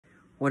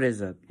What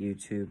is up,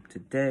 YouTube?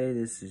 Today,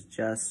 this is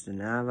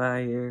Justin Ava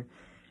here,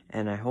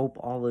 and I hope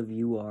all of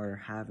you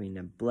are having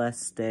a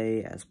blessed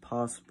day as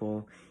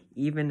possible.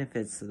 Even if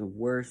it's the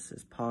worst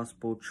as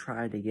possible,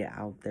 try to get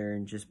out there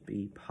and just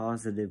be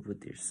positive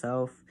with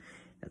yourself.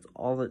 That's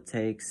all it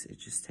takes. It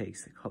just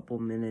takes a couple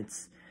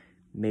minutes.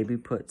 Maybe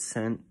put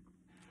scent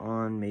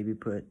on, maybe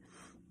put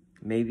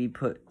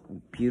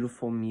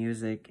beautiful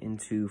music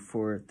into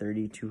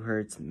 432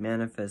 hertz,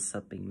 manifest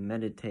something,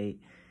 meditate.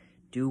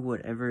 Do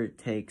whatever it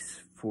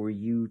takes for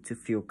you to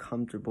feel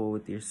comfortable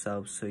with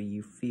yourself, so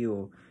you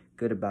feel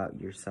good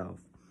about yourself,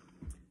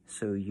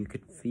 so you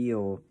could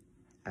feel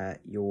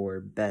at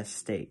your best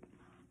state.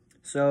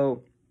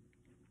 So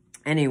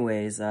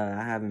anyways,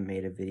 I haven't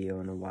made a video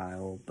in a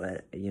while,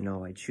 but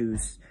I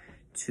choose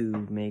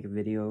to make a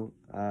video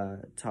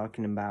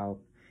talking about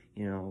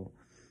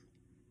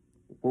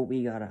what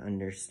we gotta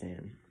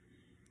understand.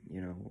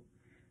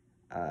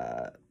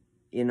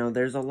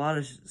 There's a lot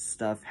of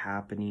stuff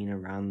happening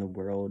around the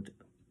world,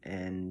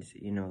 and,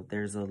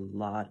 there's a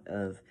lot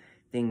of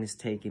things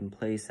taking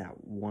place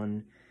at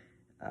one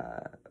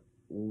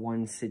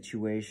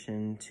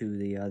situation to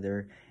the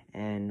other,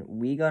 and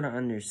we gotta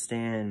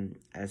understand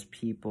as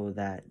people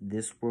that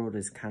this world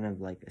is kind of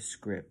like a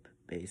script,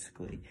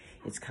 basically.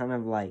 It's kind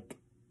of like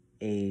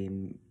a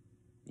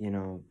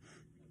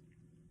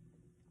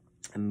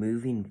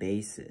moving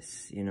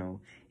basis,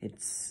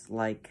 it's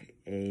like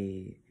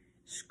a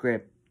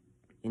script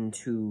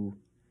into,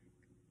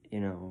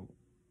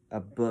 a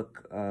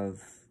book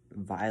of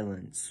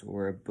violence,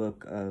 or a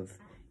book of,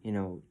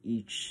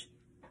 each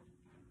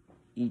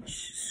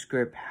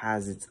script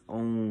has its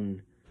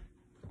own,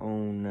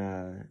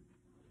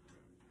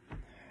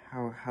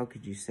 how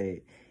could you say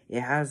it?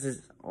 It has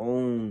its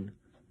own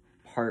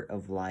part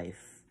of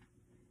life.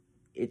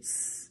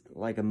 It's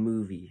like a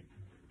movie,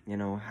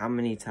 how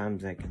many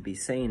times I could be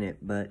saying it,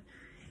 but,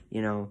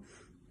 and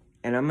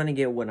I'm gonna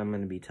get what I'm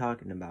gonna be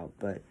talking about,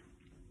 but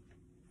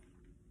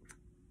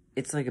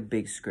it's like a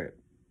big script,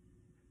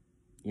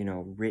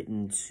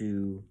 written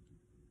to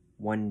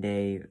one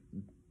day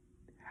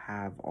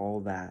have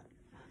all that,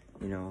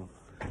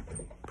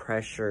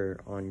 pressure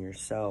on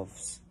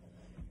yourselves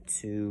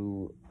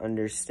to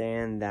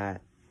understand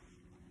that,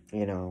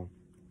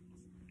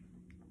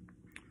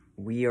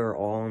 we are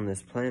all on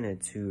this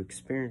planet to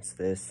experience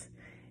this,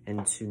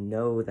 and to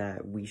know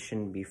that we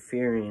shouldn't be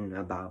fearing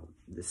about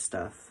this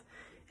stuff,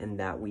 and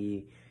that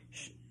we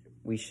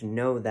should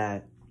know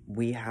that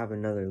we have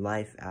another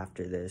life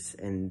after this,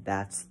 and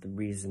that's the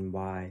reason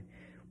why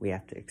we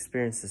have to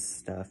experience this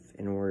stuff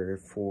in order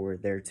for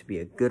there to be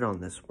a good on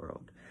this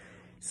world.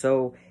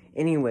 So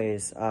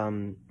anyways,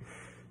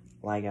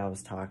 like I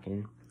was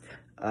talking,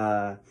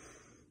 I'm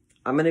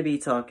gonna be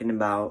talking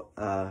about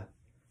how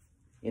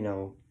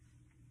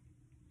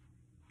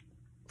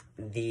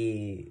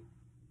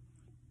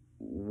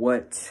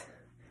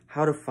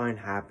to find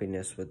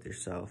happiness with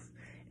yourself.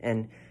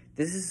 And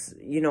this is,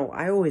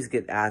 I always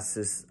get asked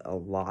this a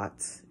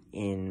lot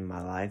in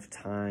my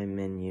lifetime,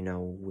 and,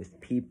 with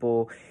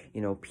people,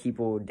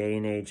 people day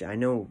and age. I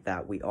know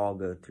that we all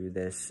go through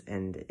this,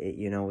 and,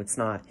 it's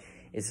not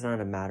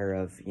a matter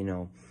of, it's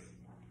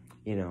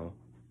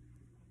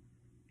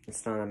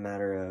not a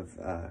matter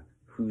of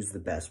who's the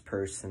best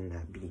person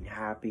at being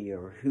happy,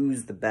 or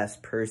who's the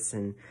best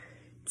person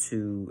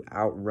to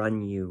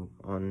outrun you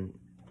on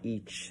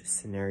each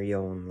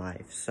scenario in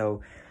life.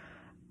 So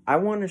I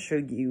want to show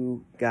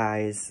you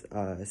guys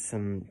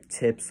some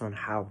tips on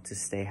how to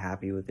stay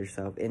happy with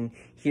yourself. And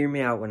hear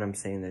me out when I'm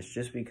saying this.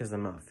 Just because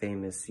I'm not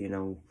famous,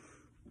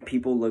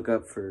 people look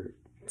up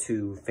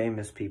to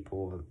famous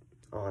people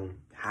on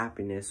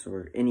happiness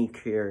or any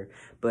cure.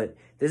 But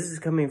this is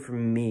coming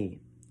from me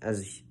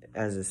as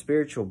a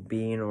spiritual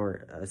being,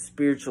 or a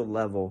spiritual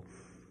level.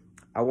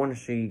 I want to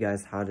show you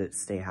guys how to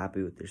stay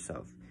happy with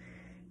yourself.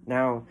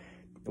 Now,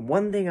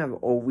 one thing I've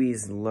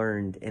always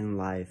learned in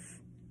life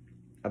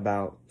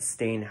about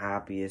staying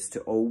happy is to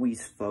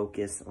always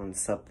focus on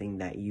something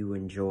that you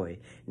enjoy.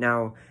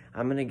 Now,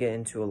 I'm going to get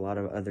into a lot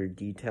of other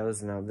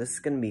details. Now, this is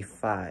going to be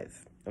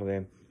 5,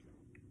 okay?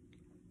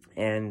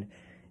 And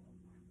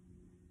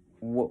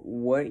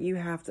what you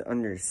have to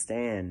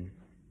understand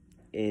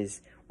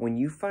is, when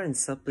you find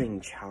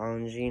something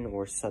challenging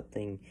or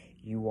something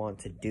you want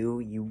to do,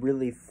 you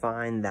really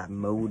find that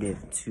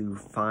motive to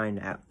find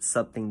out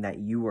something that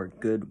you are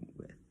good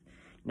with.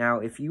 Now,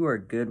 if you are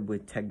good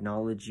with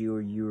technology,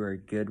 or you are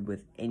good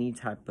with any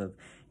type of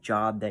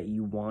job that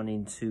you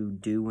wanted to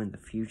do in the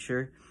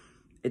future,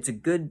 it's a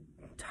good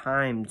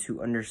time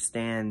to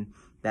understand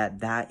that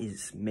that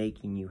is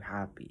making you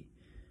happy.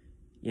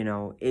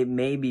 It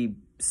may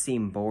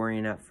seem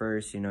boring at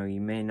first, you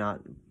may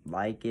not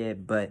like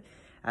it, but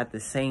at the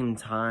same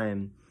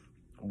time,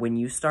 when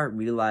you start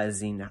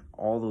realizing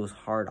all those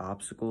hard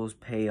obstacles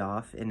pay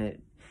off, and it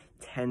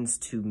tends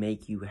to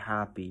make you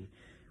happy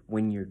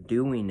when you're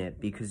doing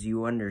it, because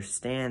you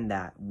understand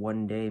that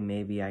one day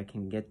maybe I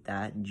can get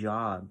that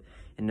job,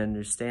 and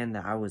understand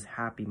that I was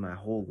happy my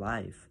whole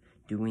life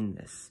doing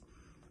this,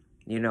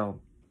 And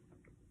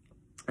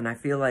I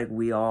feel like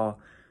we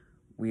all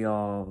we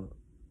all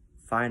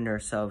find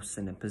ourselves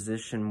in a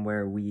position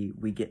where we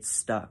get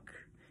stuck.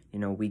 You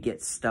know, we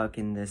get stuck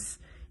in this,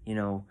 you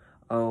know,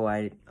 oh,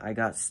 I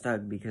got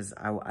stuck because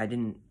I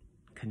didn't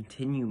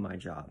continue my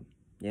job,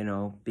 you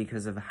know,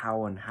 because of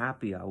how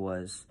unhappy I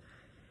was.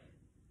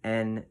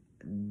 And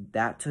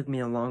that took me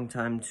a long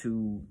time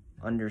to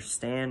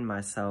understand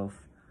myself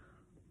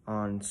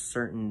on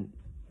certain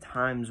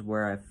times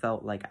where I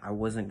felt like I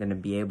wasn't going to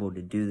be able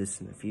to do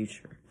this in the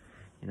future.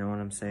 You know what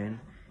I'm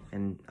saying?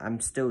 And I'm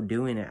still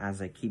doing it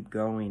as I keep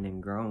growing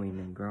and growing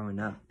and growing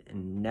up.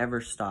 And never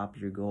stop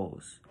your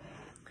goals.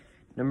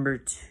 Number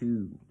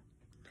two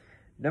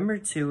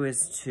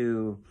is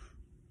to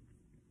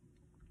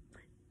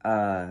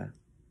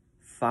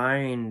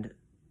find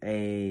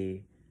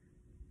a,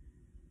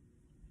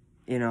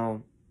 you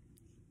know,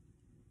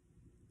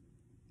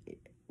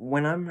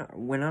 when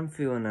I'm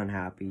feeling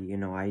unhappy, you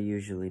know, I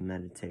usually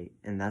meditate,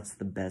 and that's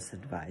the best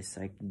advice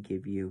I can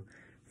give you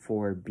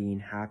for being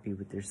happy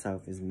with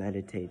yourself, is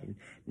meditating.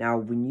 Now,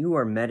 when you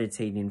are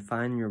meditating,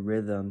 find your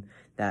rhythm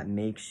that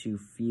makes you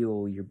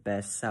feel your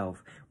best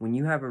self. When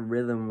you have a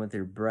rhythm with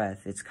your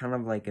breath, it's kind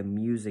of like a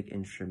music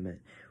instrument.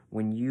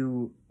 When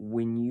you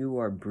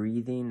are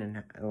breathing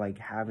and like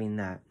having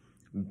that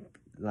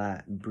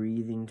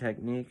breathing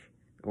technique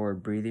or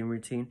breathing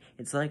routine,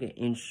 it's like an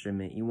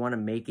instrument. You want to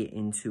make it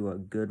into a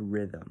good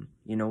rhythm.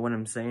 You know what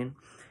I'm saying?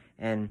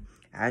 And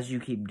as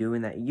you keep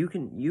doing that, you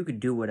could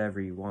do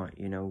whatever you want,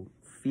 you know.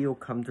 Feel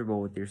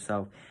comfortable with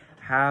yourself.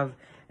 Have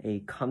a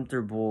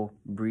comfortable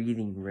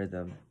breathing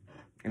rhythm.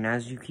 And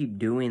as you keep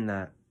doing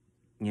that,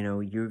 you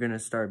know, you're going to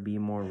start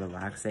being more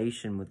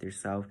relaxation with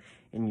yourself,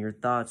 and your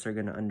thoughts are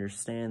going to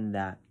understand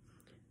that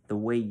the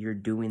way you're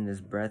doing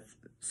this breath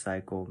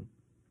cycle,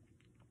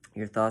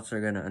 your thoughts are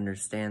going to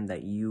understand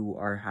that you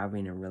are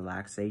having a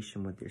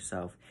relaxation with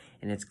yourself,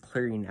 and it's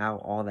clearing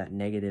out all that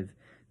negative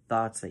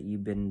thoughts that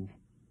you've been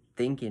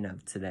thinking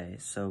of today.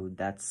 So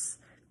that's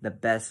the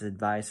best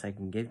advice I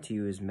can give to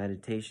you, is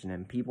meditation.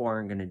 And people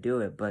aren't going to do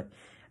it, but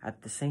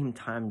at the same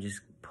time, just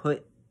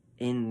put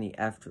in the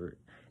effort.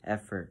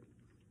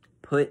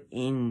 Put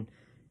in,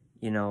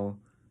 you know,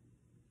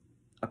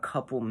 a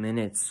couple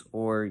minutes,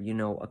 or, you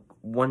know,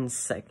 1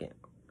 second.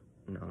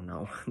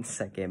 No, 1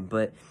 second,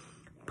 but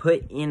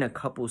put in a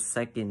couple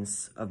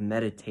seconds of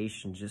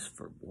meditation just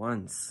for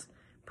once.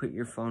 Put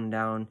your phone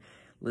down,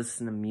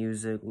 listen to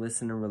music,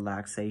 listen to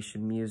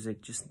relaxation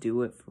music. Just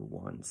do it for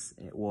once.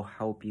 It will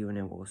help you and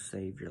it will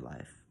save your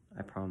life.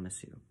 I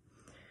promise you.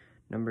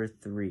 Number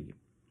three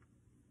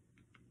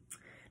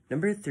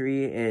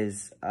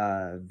is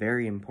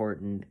very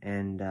important,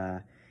 and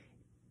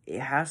it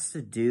has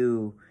to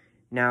do,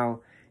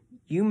 now,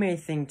 you may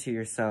think to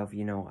yourself,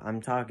 you know,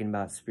 I'm talking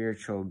about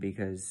spiritual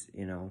because,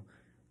 you know,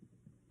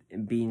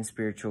 being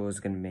spiritual is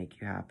going to make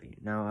you happy.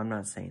 No, I'm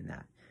not saying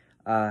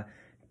that.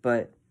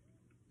 But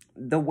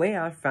the way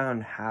I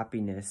found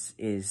happiness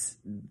is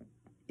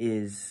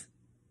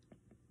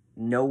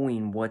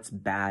knowing what's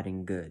bad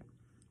and good.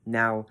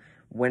 Now,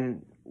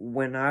 when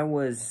I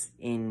was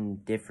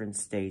in different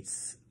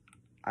states,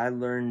 I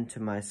learned to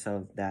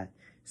myself that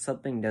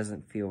something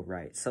doesn't feel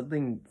right.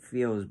 Something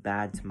feels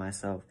bad to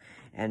myself.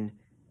 And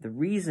the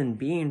reason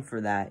being for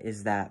that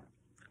is that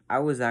I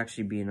was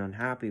actually being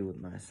unhappy with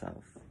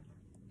myself,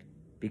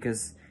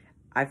 because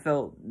I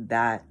felt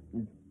that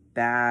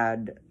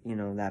bad, you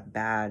know, that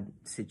bad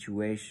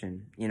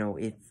situation, you know,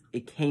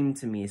 it came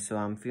to me, so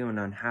I'm feeling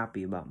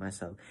unhappy about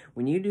myself.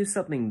 When you do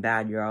something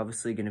bad, you're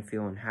obviously going to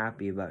feel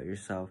unhappy about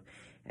yourself.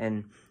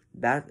 And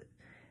that,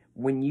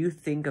 when you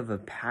think of a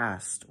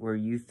past, or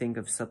you think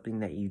of something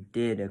that you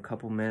did a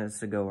couple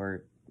minutes ago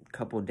or a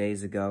couple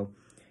days ago,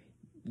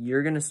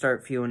 you're going to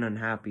start feeling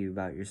unhappy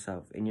about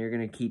yourself, and you're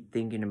going to keep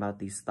thinking about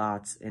these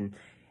thoughts. And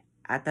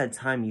at that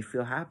time, you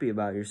feel happy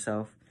about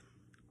yourself,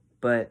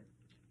 but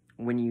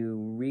when you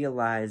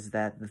realize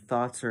that the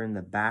thoughts are in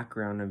the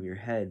background of your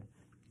head,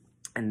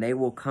 and they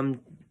will come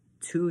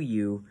to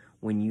you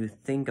when you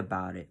think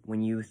about it,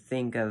 when you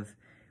think of,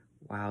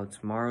 wow,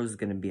 tomorrow's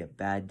going to be a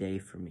bad day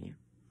for me.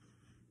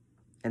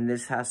 And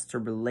this has to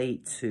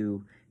relate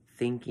to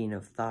thinking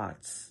of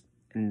thoughts,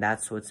 and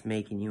that's what's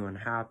making you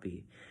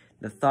unhappy.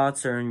 The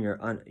thoughts are in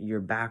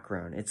your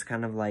background. It's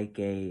kind of like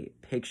a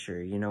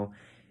picture, you know.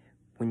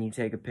 When you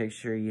take a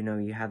picture, you know,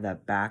 you have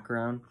that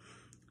background.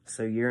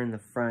 So you're in the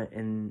front,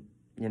 and,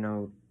 you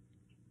know,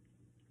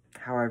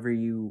 however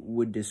you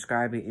would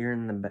describe it, you're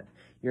in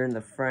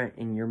the front,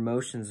 and your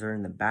emotions are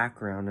in the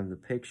background of the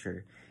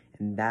picture.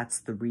 And that's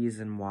the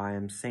reason why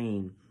I'm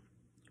saying,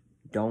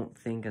 don't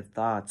think of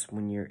thoughts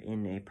when you're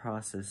in a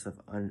process of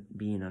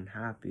being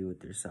unhappy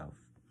with yourself.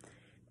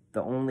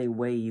 The only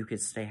way you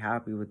could stay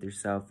happy with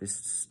yourself is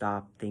to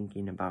stop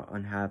thinking about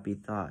unhappy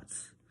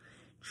thoughts.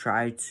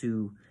 Try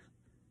to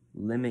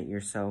limit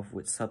yourself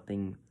with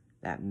something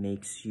that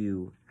makes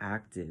you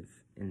active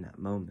in that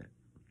moment.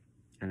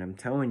 And I'm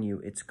telling you,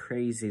 it's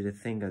crazy to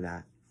think of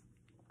that.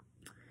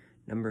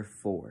 Number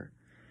 4.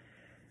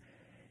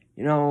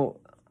 You know,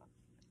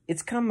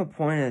 it's come a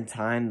point in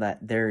time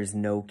that there is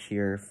no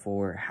cure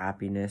for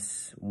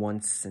happiness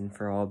once and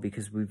for all,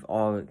 because we've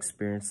all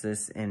experienced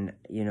this. And,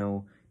 you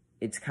know,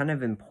 it's kind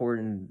of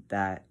important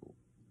that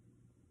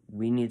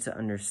we need to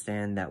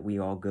understand that we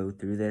all go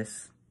through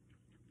this.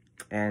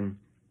 And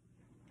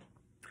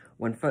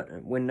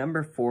when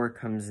number 4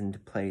 comes into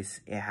place,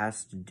 it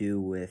has to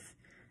do with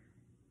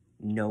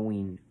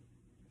knowing,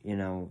 you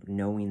know,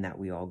 knowing that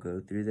we all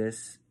go through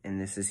this, and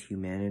this is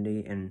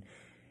humanity. And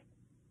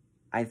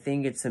I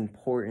think it's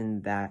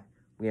important that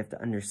we have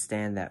to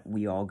understand that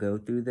we all go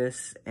through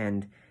this,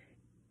 and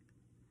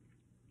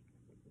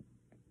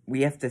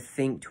we have to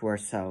think to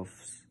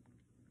ourselves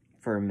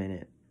for a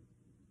minute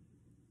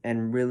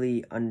and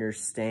really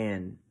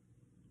understand,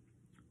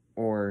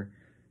 or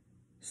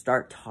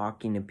start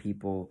talking to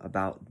people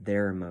about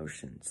their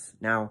emotions.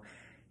 Now,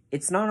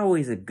 it's not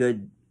always a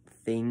good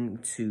thing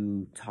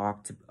to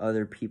talk to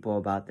other people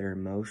about their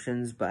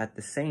emotions, but at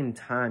the same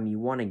time, you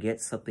want to get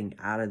something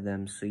out of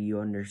them so you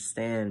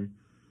understand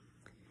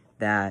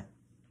that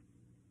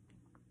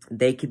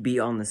they could be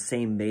on the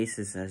same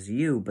basis as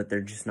you, but they're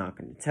just not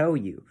going to tell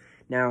you.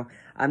 Now,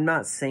 I'm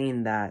not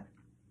saying that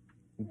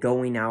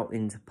going out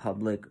into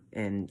public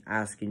and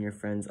asking your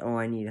friends, oh,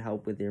 I need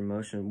help with your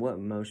emotion. What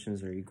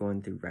emotions are you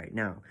going through right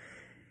now?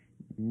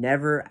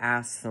 Never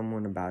ask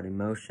someone about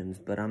emotions,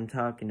 but I'm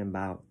talking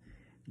about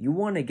you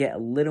want to get a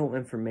little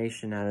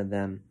information out of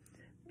them,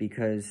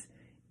 because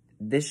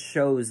this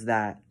shows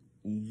that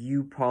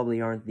you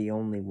probably aren't the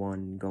only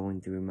one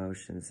going through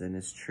emotions, and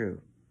it's true.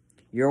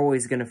 You're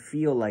always going to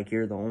feel like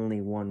you're the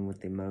only one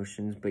with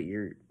emotions, but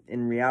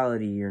in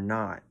reality, you're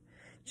not.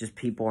 Just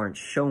people aren't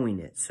showing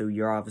it, so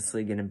you're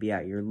obviously going to be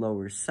at your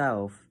lower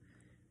self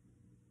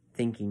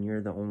thinking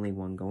you're the only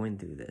one going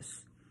through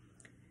this.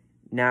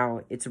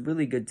 Now, it's a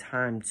really good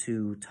time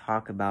to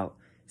talk about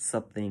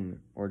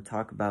something, or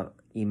talk about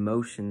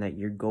emotion that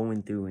you're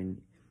going through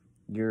and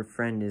your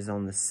friend is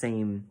on the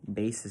same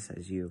basis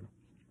as you.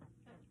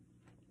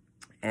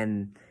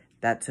 And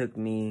that took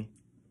me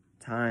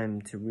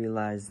time to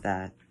realize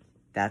that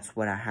that's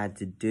what I had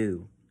to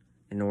do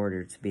in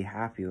order to be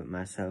happy with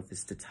myself,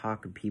 is to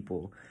talk to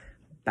people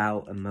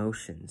about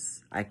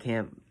emotions. I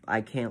can't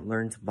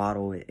learn to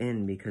bottle it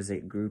in, because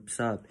it groups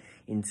up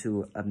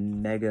into a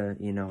mega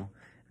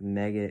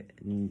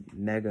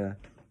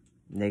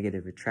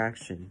negative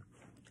attraction,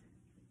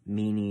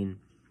 meaning,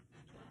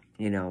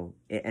 you know,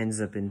 it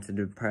ends up into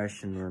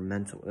depression or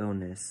mental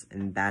illness.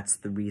 And that's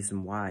the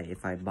reason why,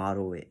 if I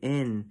bottle it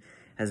in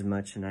as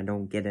much and I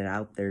don't get it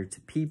out there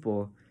to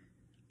people,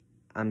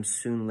 I'm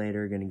soon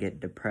later going to get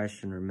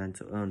depression or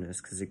mental illness,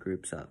 because it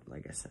groups up,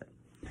 like I said.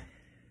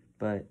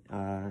 But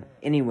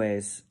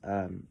anyways,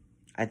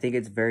 I think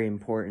it's very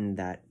important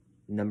that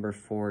number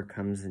 4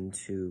 comes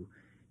into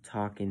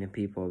talking to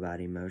people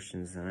about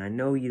emotions. And I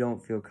know you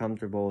don't feel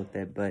comfortable with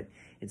it, but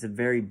it's a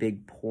very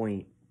big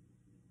point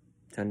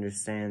to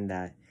understand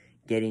that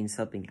getting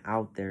something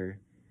out there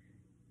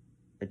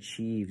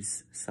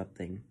achieves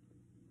something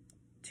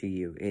to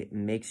you. It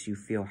makes you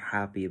feel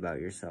happy about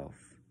yourself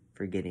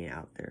for getting it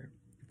out there,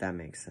 if that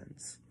makes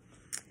sense.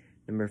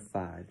 Number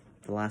 5,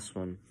 the last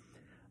one.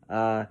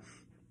 I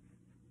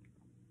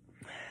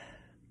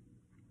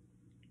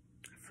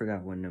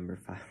forgot what number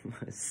 5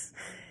 was,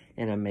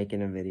 and I'm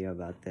making a video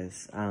about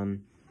this.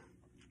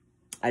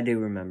 I do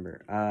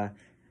remember.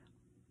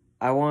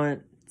 I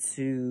want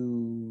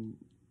to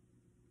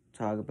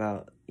talk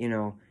about, you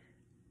know,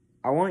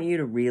 I want you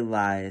to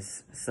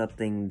realize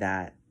something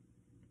that,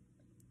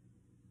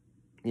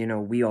 you know,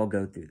 we all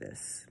go through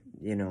this.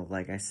 You know,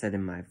 like I said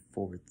in my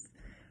 4th,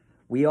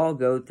 we all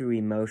go through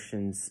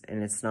emotions,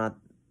 and it's not,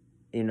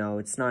 you know,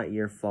 it's not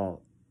your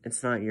fault.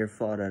 It's not your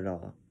fault at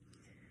all.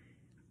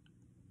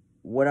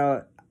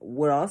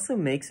 What also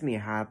makes me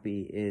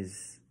happy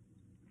is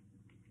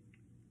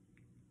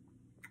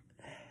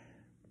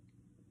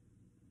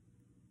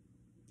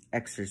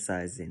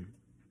exercising.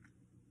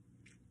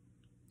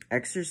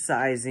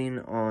 Exercising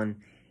on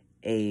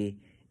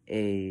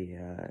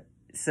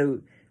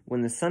so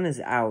when the sun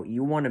is out,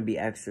 you want to be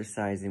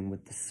exercising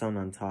with the sun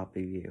on top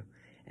of you.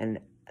 And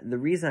the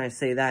reason I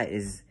say that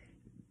is,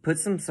 put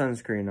some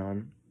sunscreen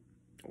on,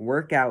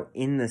 work out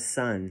in the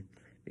sun,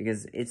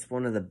 because it's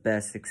one of the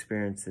best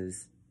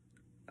experiences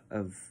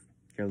of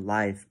your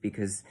life,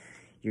 because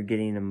you're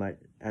getting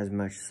as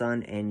much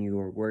sun and you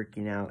are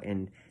working out,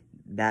 and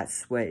that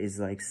sweat is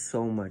like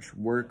so much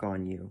work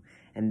on you.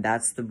 And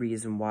that's the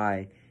reason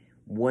why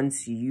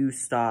once you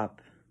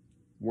stop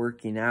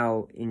working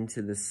out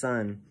into the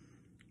sun,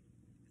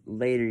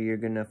 later you're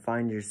going to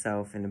find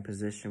yourself in a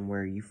position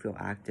where you feel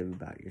active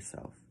about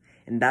yourself.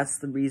 And that's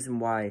the reason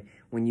why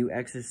when you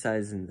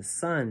exercise in the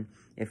sun,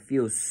 it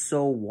feels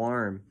so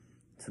warm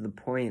to the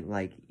point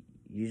like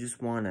you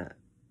just want to,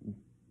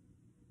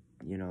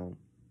 you know,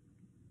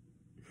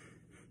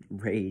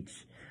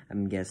 rage,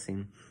 I'm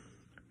guessing.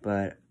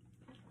 But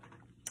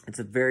it's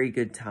a very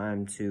good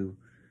time to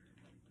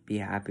be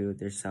happy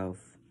with yourself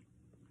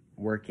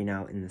working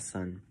out in the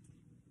sun.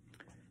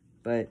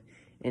 But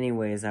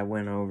anyways, I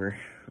went over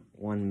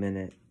 1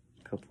 minute,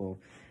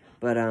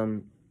 but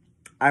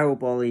I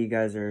hope all of you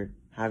guys are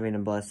having a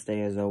blessed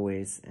day as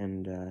always.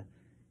 And,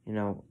 you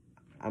know,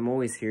 I'm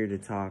always here to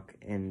talk.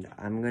 And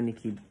I'm going to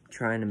keep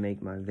trying to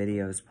make my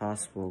videos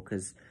possible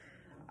because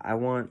I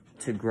want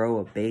to grow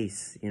a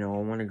base. You know, I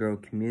want to grow a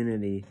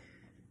community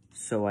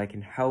so I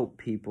can help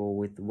people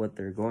with what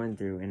they're going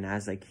through. And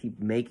as I keep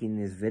making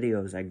these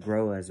videos, I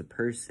grow as a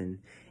person.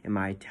 And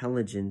my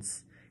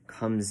intelligence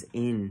comes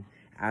in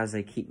as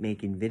I keep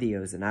making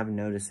videos. And I've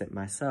noticed it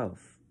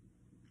myself.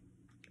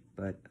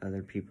 But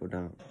other people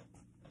don't.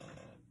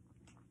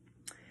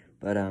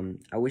 But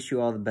I wish you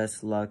all the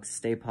best of luck.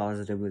 Stay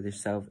positive with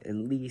yourself. At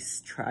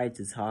least try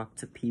to talk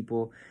to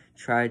people.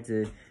 Try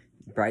to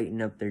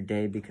brighten up their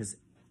day, because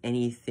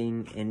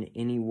anything and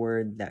any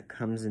word that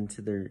comes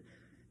into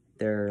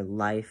their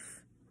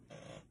life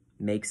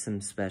makes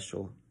them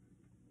special,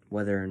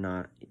 whether or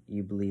not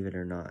you believe it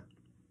or not.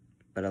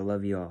 But I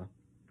love you all.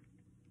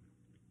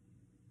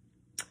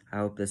 I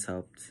hope this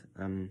helped.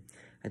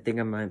 I think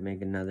I might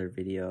make another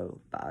video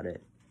about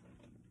it.